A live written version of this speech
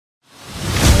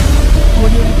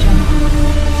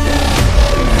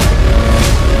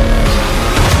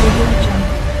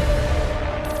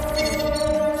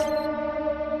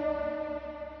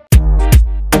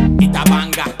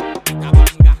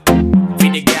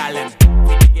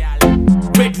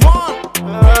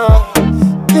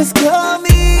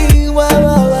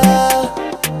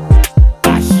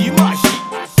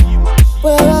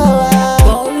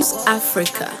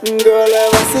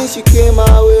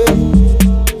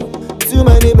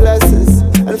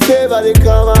they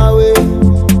come my way.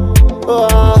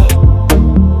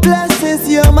 Oh, blessings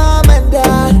your mom and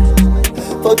dad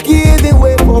for giving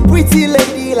way for pretty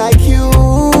lady like you,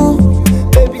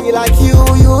 baby like you.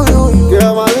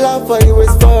 Girl, my love for you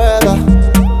is forever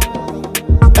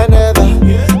and ever.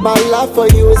 My love for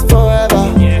you is forever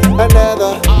and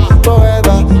ever,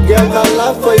 forever. Girl, my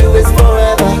love for you is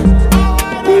forever,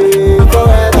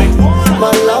 forever.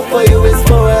 My love for you is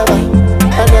forever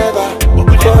and ever,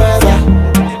 forever.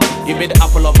 You be the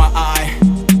apple of my eye,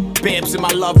 babes. In my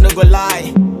love never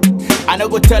lie. I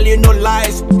never tell you no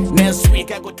lies. Next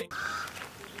week I go take.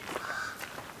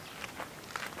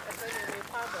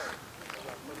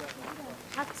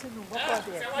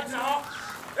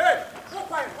 Hey,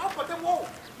 what for them? Whoa,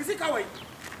 Missy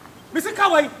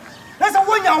Kawai. There's a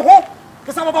one young home.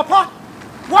 Because I'm a papa.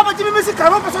 What about you, Missy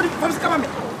Kawai? From Scammy.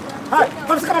 Hi,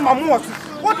 from Scammy.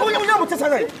 What do you know to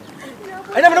say?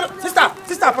 I never know, sister,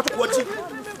 Pataquachi.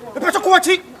 The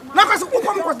Pataquachi.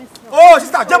 Oh,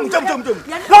 sister, jump. No,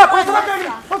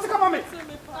 what's the come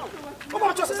What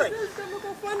about you say?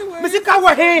 Missy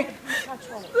Kawai, hey.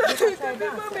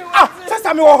 Ah,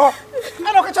 sister, me, I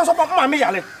don't catch us up on my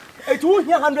alley. I do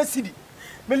 100 CD.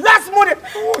 My last money,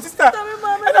 oh sister,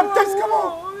 and I'm just come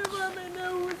on.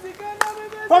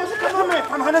 From the government,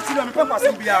 I'm 100 CD. I'm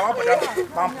passing be out, but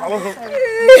I'm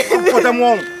put them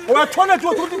on. Oh, I told you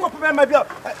to do what my bill.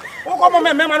 Oh, come on,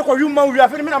 man, I call you, man. We are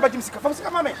very many about Jim Scott.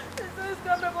 Mammy.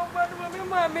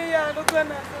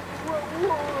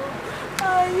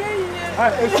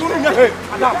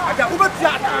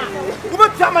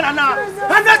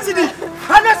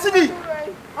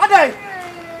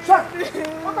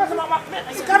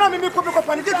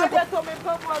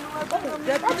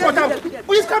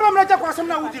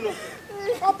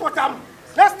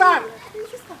 Next time,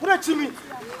 put a chimney.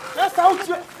 Let's out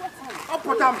here. I'll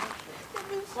put them.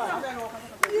 I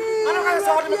don't know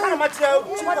how to make a match. I'll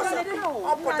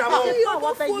put them.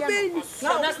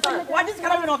 What is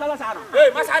coming on? Hey,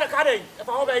 my side of Cardi, if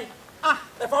I obey.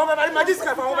 If I obey, my disc,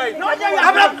 if I obey. No,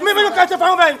 I'm not maybe look at the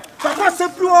fountain. So what's the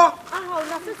floor?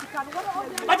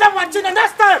 I don't want you the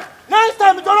next time. Next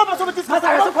time, we don't know what this is. I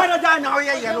don't want to die now.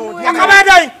 Yeah, no.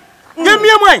 Give me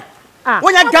a way.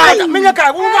 When you guy, me a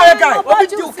guy, who know a guy? What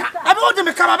did you? I want to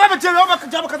become a baby jail over the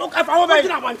job because I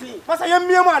want to. But I am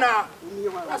me a man.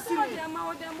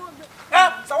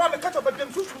 So I'm a catch up with them.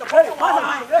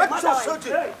 Let's search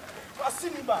it. I see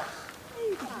me back.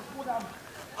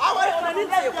 I need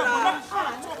to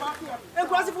and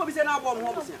cross it for me, say now, bomb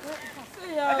home.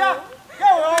 I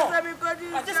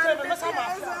just came to mess up.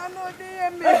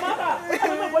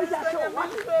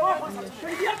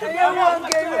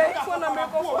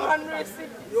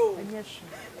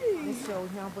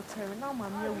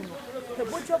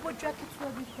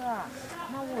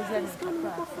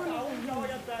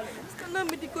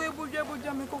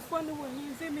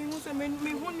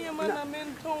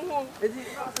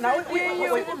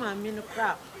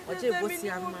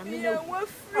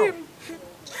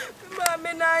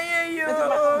 Mama, I hear you.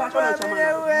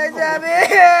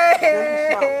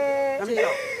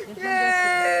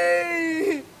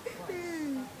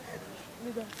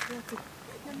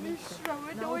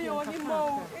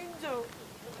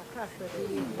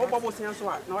 What was the answer?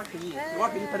 Not to you. What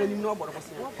did you know about us?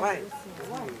 Why?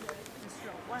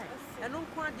 I don't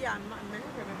quite the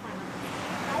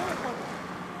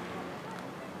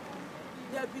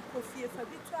there be coffee if I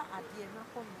be to a dear.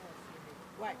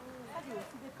 Why? How do you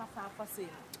see the cafe for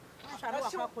sale?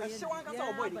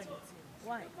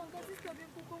 Why?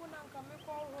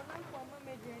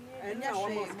 And now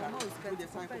almost can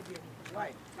decide. Why?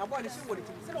 Now, what is what it is?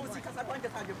 So, because I want to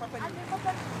have your papa.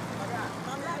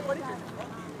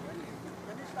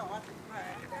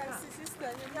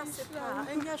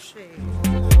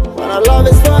 My love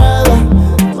is forever.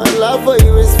 My love for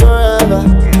you is forever.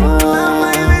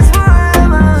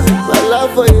 My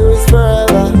love for you is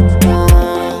forever.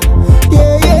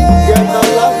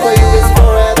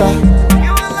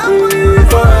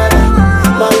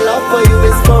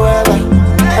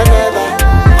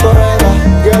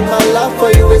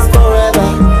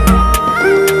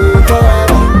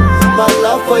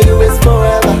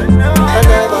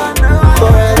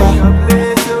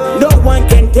 No one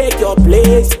can take your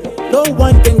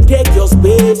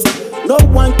space. No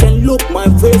one can look my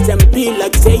face and be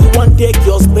like say you want to take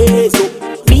your space. So,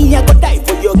 me I go die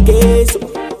for your case.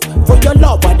 For your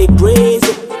love and the grace.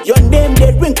 Your name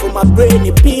they ring for my brain.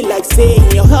 It be like saying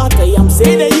in your heart I am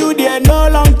saying that you there no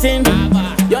long thing.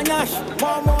 Your Nash,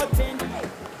 more thing.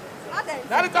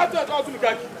 Now come to me,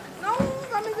 guys. No,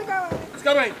 it's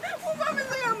coming.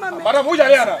 Madam, who's your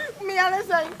me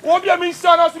Alison. Won't be a mean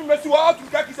son of Miss Wall to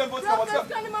catch him.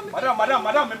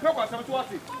 Madam, and Pepper, some to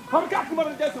watch it. Come back to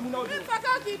Mother Jason.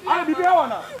 I'll be there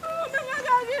on her. I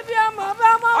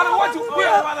don't want to be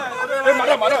a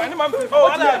madam, any man.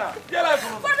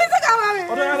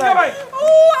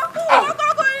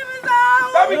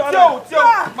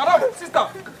 Madam, sister,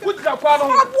 put your father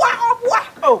on.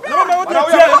 Oh,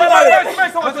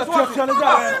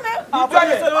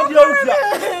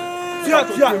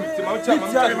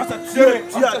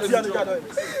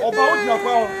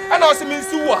 and also means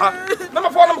Serwaa. Number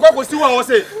 4 number go Serwaa was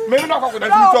say, maybe not go to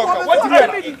talk. What do you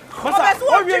mean?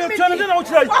 What you trying to do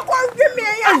outside? What give me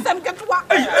Asem get what?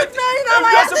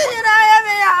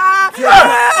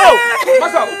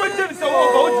 Masa, who been telling so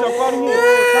about your father?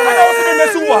 And also mean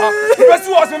Serwaa. Best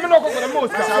was me not go to the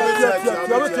most.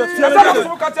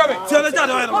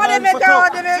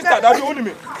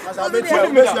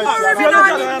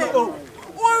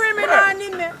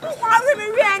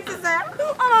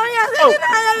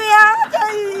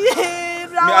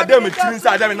 I damn it,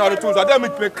 I damn it, not the tools. I damn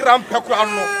it, pe cramp, pe crown.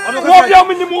 What you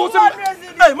mean, most?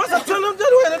 Hey, must have tell them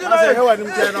that way.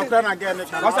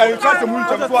 Must I try to move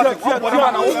to what?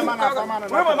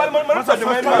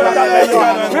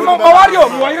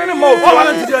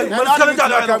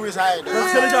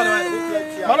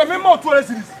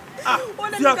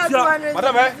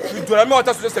 Madam, you do not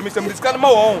just say, Mr. Miscan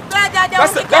Mo.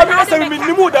 That's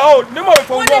the mood out. No more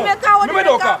for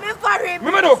Mimedoka.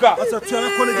 That's a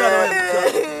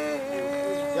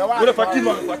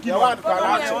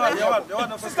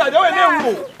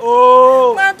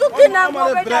oh, man, to kill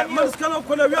man, cannot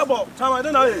call a rebel. Time I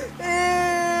don't know.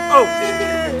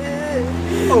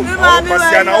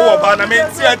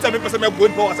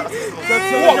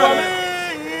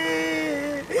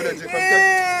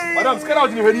 Madam, scan out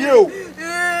in your video.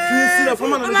 See the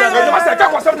woman on the other. I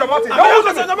can't something about it. I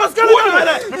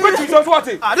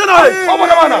don't know.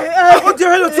 What the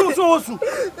hell is so?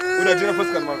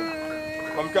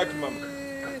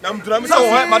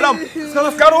 Madam,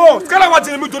 Scala wants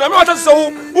to do that. So,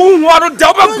 who want to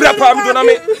double prep? I'm doing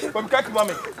it from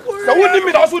Kakmami. So, what do you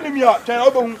mean? Also, you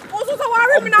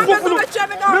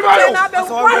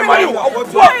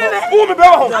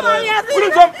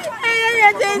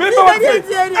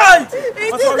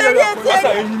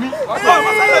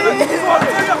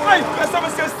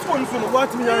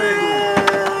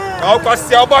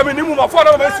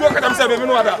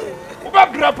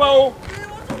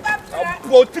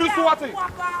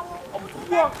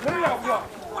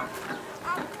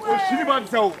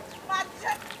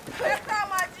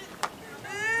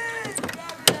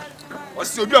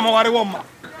what's your drama? What I want?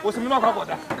 What's the knock about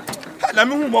that? Let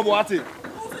me move about it.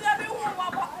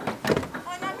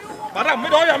 Madam, I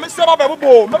am Mr.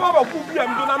 Babu. Mamma, who be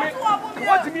I'm doing?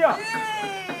 What's me?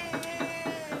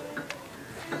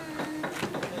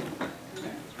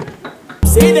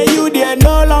 Say that you there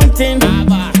no long thing.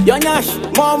 Your Nash,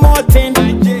 more thing.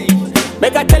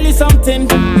 Make I tell you something.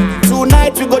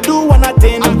 Tonight we go do one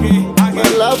thing. My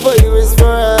love for you is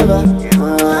forever.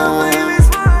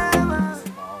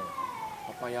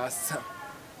 Papa, yes.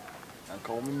 And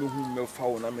call me who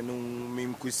found. I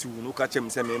mean, Kusu, no catch him,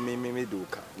 say me do.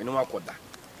 Me no what that.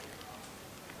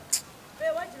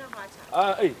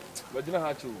 Hey, what do you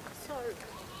have to? Sorry,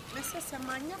 Mrs.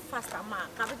 Samanya fast a man.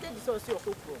 Have it is also a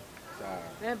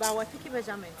remember what taking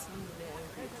measurements.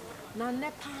 No,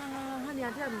 nepa, honey,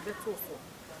 I didn't get so.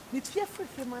 It's fearful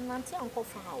for my auntie uncle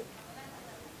for how.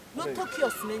 No Tokyo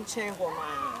Snin chain home.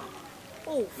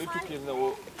 Oh,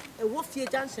 a wolf here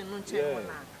junction on chain.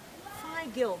 Fine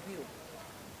girl, view.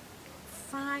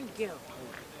 Fine girl.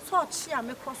 So, she am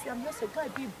a coffee and yes, a guy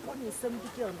be born in some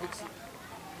big girl.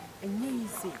 And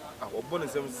easy. Our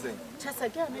bonus is saying. Just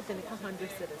again, I think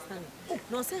 100 citizens.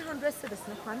 No, say 100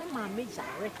 citizens. My major.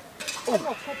 Oh,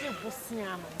 what you was saying,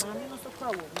 mammy, no so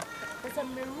crowd. It's a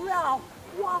mirror.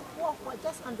 Walk,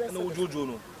 just 100 citizens. No,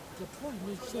 Jojo. The boy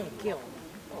needs a girl.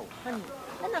 Oh, honey.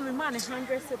 And I'm a man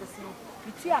 100 citizens.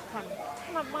 Between a can.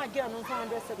 And I'm my girl on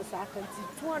 100 citizens. I can see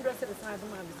 200 citizens. I don't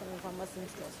mind some of my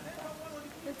stress.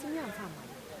 It's me and family.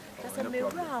 That's a mirror.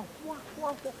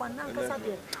 Walk, and now because I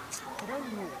don't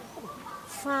know.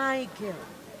 Fine girl.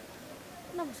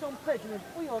 No, some pregnant.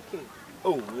 We okay?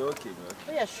 Oh, we okay.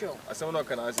 Oh, yeah, sure. As someone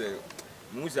can I say,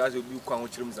 Musa has a blue crown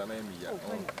with trims and enemy. Oh,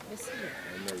 let's see.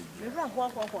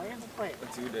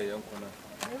 Until the young corner.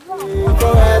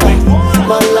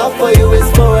 My love for you is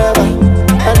forever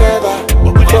and ever,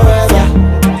 forever.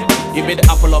 You be the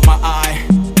apple of my eye.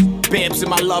 Babes,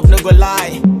 my love, no go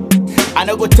lie. I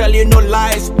no go tell you no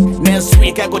lies. Next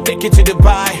week I go take you to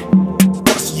Dubai.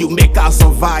 Cause you make us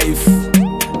survive.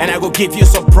 and I go give you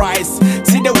surprise.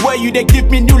 See the way you they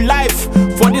give me new life.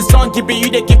 For this song, keeping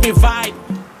you they give me vibe.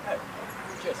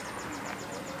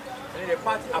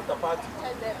 Party after party.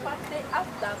 Party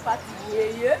after party.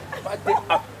 Yeah. Party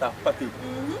after party.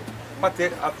 Party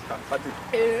after party.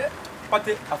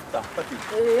 Party after party.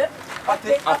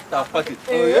 Party after party.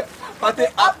 Party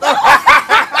after.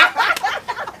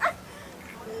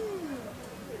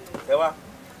 Serwaa.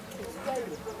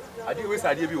 I did waste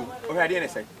idea you. Okay, I didn't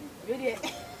say. Really?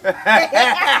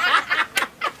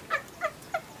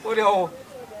 What the hell?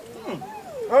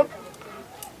 Huh?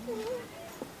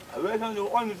 I reckon you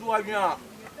only do what you are. I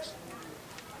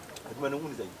don't know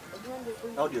what to say.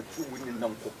 Now they're two winning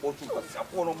them for two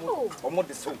or more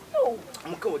the soul.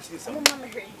 I'm going to see some.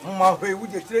 Mamma,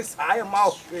 would you say I am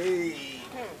out?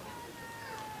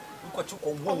 Look at you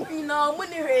on one. No,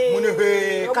 money.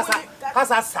 Casa.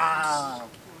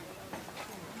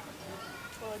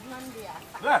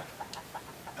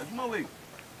 There's no way.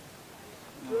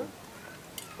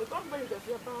 But don't bring the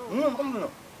No.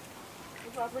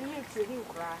 If I bring you to you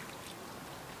cry.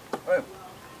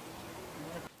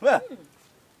 Where?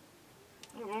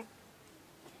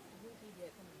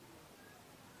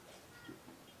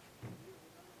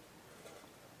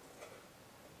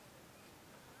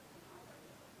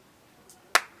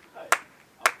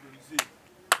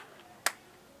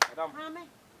 Mammy.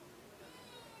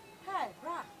 Hey,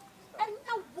 Brad. And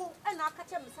now, and I'll catch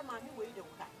him some money where you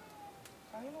don't cut.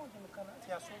 I know you cannot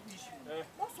hear so issue.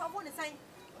 What's I want to say?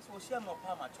 That's what she am not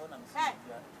palm at all. Hey,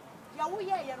 you're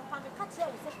here, you're not catch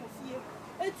her with a coffee.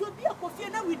 It will be a coffee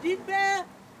now we did bear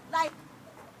like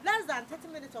less than 30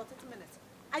 minutes or 30 minutes.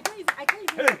 I can't even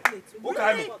calculate.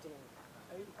 Okay.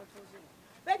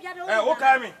 Baby, I don't know.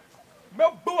 Okay, me.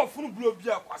 No bow of food blow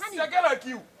beer. I get like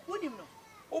you. Who do you know?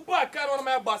 Opa, I can't on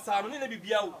my bassar, and then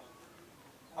be out.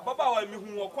 Ababa, me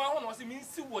who walk on was in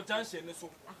see what junction is so.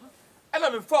 And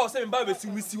I'm in fall saying, Baby, see,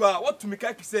 Miss you are what to make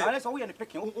I say. Unless we are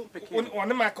picking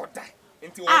on my cotta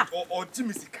into or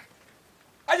Timisica.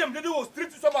 I am the little street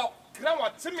to somehow grandma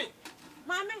Timmy.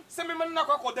 Mammy, some men knock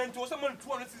out then to someone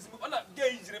 206 on a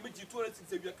gauge, remedy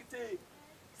 206 if you can say.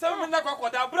 Some men knock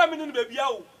out that Brahmin in the baby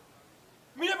out.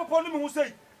 Me never upon him who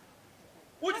say,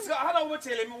 what is how would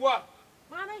tell me what?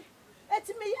 Mammy, it's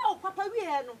me, oh, Papa, we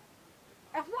have no.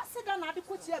 And what's it done? I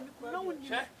could say, no one,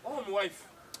 oh, my wife.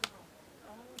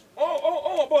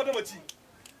 Oh, about the machine.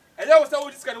 And that was how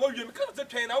this kind of way you become the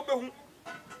train out.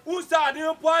 Who started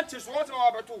in punches once in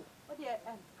our battle?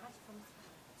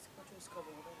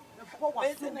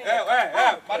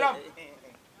 Madam.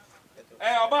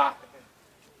 Aba.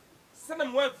 Send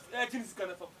them well, Jeans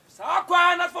kind of.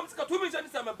 Sakwa, not from Scatumis and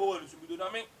some boys, you know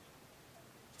what I mean?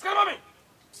 Scammy.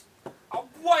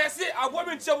 Boy, I say, I want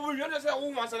to tell you, understand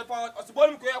who wants to power of the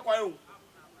bottom.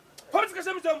 Politics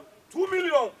 2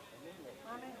 million.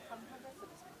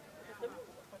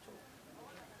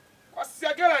 What's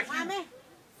the girl like you?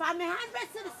 Family 100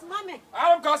 cedis, Mammy. I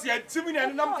don't cause you 2 million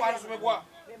and I'm part of the war.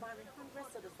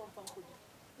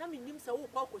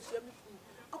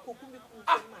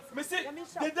 Missy,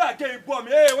 did that get bomb?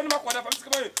 Eh, one of my father from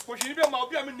Scotland, for she didn't know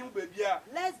I'm new baby.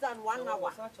 Less than 1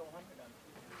 hour.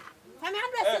 Family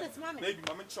 100 cedis, Mammy. Maybe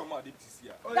Mamma Choma did this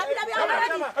year. I'm going to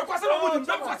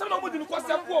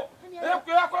more. Family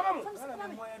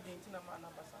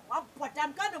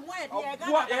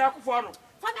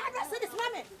 100 cedis,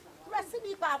 Mammy. Asem Mpe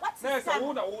Nipa, what's this?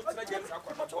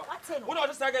 What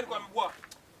just again come what?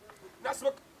 That's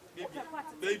what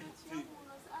baby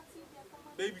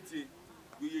tea.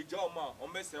 We jama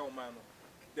on best on man.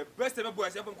 The best ever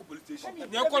boys ever police station.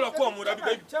 You call a come with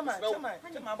baby. Chama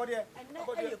body.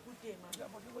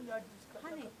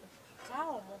 Honey,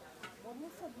 how no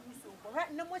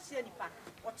more nipa.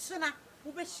 What's na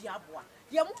Ubeshi Abwa.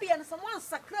 You won't be and someone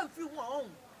sacred through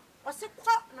one. I said,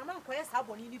 Naman Quest have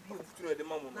one in the view.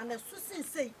 And the Susan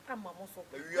say, I'm almost.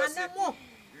 You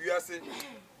are saying,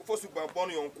 for Super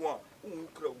Bonnie on Qua,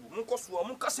 Munkosua,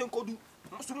 Munkasenko,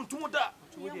 Musum Tumuda,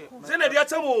 Senator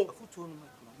Tamo.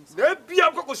 There be a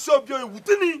cocoa shop you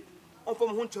within me. On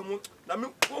from Hunchamu. I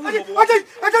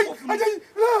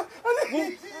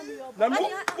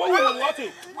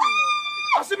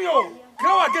see you.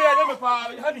 Go again,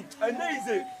 honey, and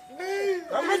lazy.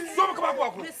 I'm not so come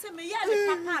up. Listen, me,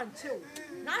 Papa, too.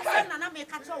 Now, I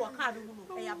make a show of card.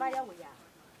 I buy away.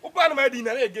 Open my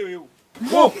dinner, I give you.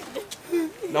 Whoa!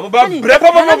 Now,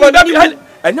 Breppa,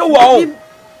 I know what.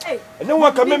 I know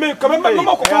what come in, come in,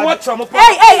 watch some. Hey,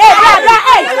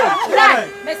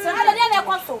 Mr. Hallelujah,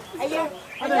 Apostle. And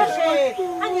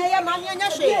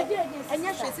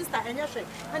your sister, and your shade,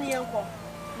 and your uncle.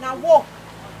 Now walk.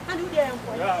 And you there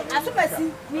as soon as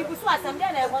we go so asem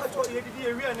there na e go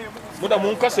Moda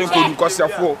mo nka se nko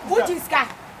nkosiafo. Which is ka?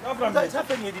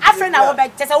 Afre na wo be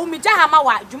tese wo mi jahama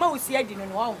wa djuma wo si adi no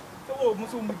no. So mo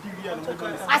so mo diri no.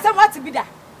 Asem what be da?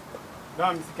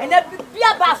 And then be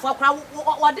a bath for crowd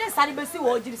or this Sunday be see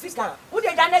what you see. Would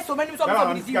you done so many some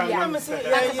of the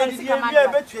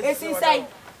it's inside.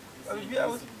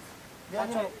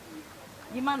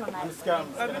 You man on Oscar.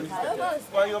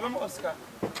 Why you remember Oscar?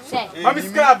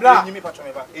 Mamiska bla. Enyimi patcho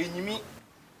me ba. Enyimi.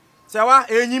 Serwaa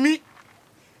enyimi.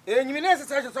 Enyimi na se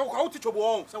so how to chobo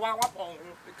on. Serwaa wapon.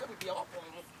 E ka bia wapon.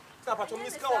 Sa patcho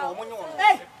miska on mo nyo.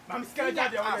 Hey, Mamiska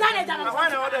jade o. Jade. Why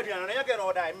na order dia na you get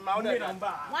order. Ma order.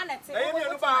 One at Na you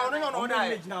no ba ono no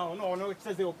order. No,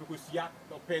 say say opikosia,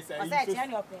 no pesa.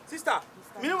 Sister,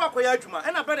 me no wakoya adwuma.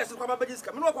 E na brothers kwa babaji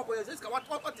sika. Me no wakoya sika what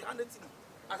 100 cedi.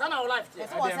 Asana our life here.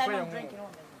 so I don't drink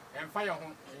And fire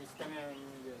home.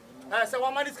 Se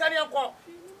wa mani sika ni enko.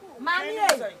 Mami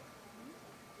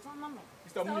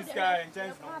Mr. Muniska and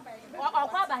chance. o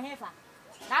kwa ba hefa.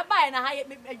 Na ba na ha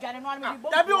adwane no me bo.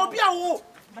 Da bi obi awo.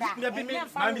 Na bi me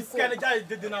Mamiska na jai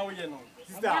dede na wo ye no.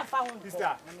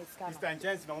 Sister and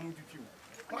chance na omu tutu.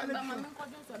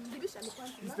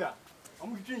 Sister,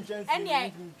 omu tutu chance.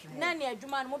 Ene na ne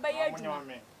adwuma no mo ba ye adwuma.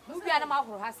 Mu bia na ma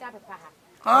horo ha se apepa ha.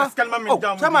 Mamiska ma me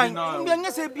down. Chairman, mbi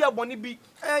anya se bia boni bi.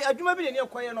 Adwuma bi ne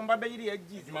ekoye no mba ba yiri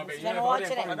agi. Adwuma ba Na wo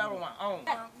kire.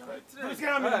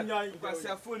 Mamiska ma me down. Kwasi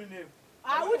phone name.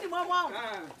 Ah, wuti mo mo.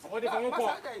 Abode famuko.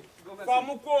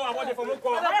 Famuko.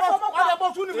 Ada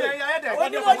bo sunu me ya de.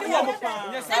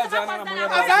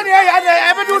 Azani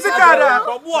ya be do sikara.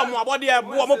 Bo mo abode e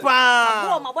bo mo pa.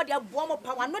 Bo mo abode bo mo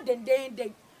pa wano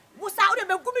den. Musa wo de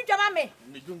be gumi dwama me.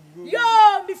 Yo,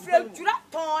 mi frɛ djura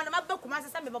ton na mabɛ kuma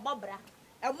sesa me bɔbɔ bra.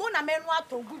 Emu na me no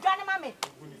ato gudwa ne ma me.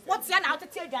 What ya na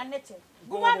otete adwa ne che.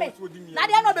 Guma me. Na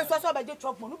de na be so so be je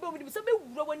chop mo. No be wo bi se be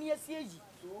wuro woni asi ayi.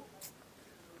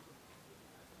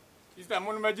 Sister,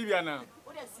 mo no majibia na.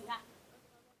 Wo de si ha.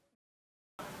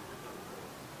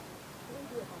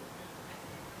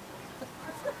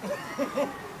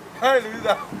 Hey,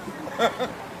 Louisa.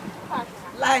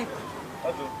 Line.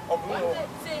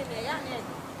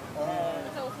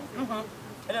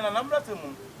 Ene na nambra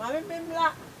temu. Mami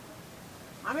bimla.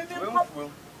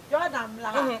 Jordan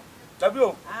mla.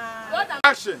 Tabio.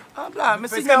 Action. Abla, me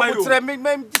sinya mutre me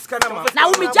diskana ma. Na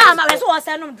wo mi jama we so wo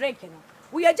say no drink no.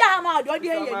 We ye jama do de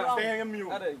ye no.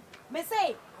 Me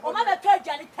say, o ma be to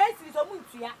adwane 10 series o mu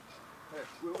ntua.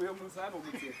 We mu sa na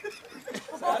obi tie.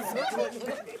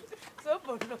 So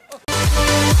bono.